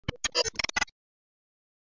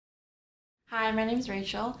Hi, my name is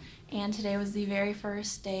Rachel, and today was the very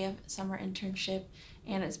first day of summer internship,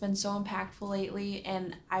 and it's been so impactful lately,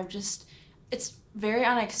 and it's very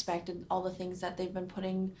unexpected, all the things that they've been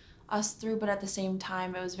putting us through, but at the same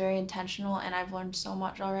time, it was very intentional, and I've learned so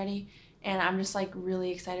much already, and I'm just like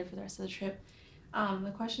really excited for the rest of the trip.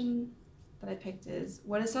 The question that I picked is,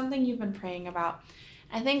 what is something you've been praying about?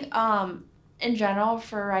 I think in general,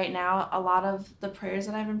 for right now, a lot of the prayers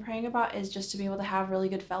that I've been praying about is just to be able to have really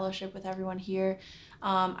good fellowship with everyone here.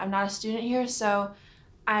 I'm not a student here, so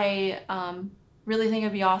I really think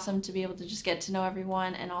it'd be awesome to be able to just get to know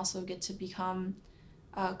everyone and also get to become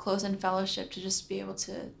close in fellowship, to just be able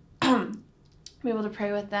to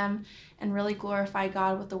pray with them and really glorify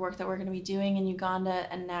God with the work that we're going to be doing in Uganda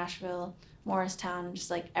and Nashville, Morristown, and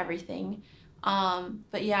just like everything.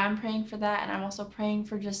 But yeah, I'm praying for that, and I'm also praying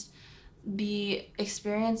for just the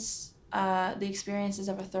experiences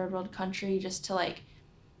of a third world country, just to like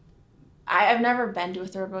I've never been to a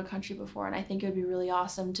third world country before, and I think it would be really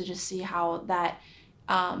awesome to just see how that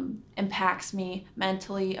impacts me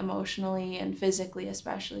mentally, emotionally, and physically,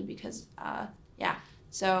 especially because yeah,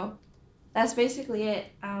 so that's basically it.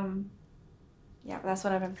 Yeah, but that's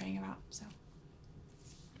what I've been praying about, so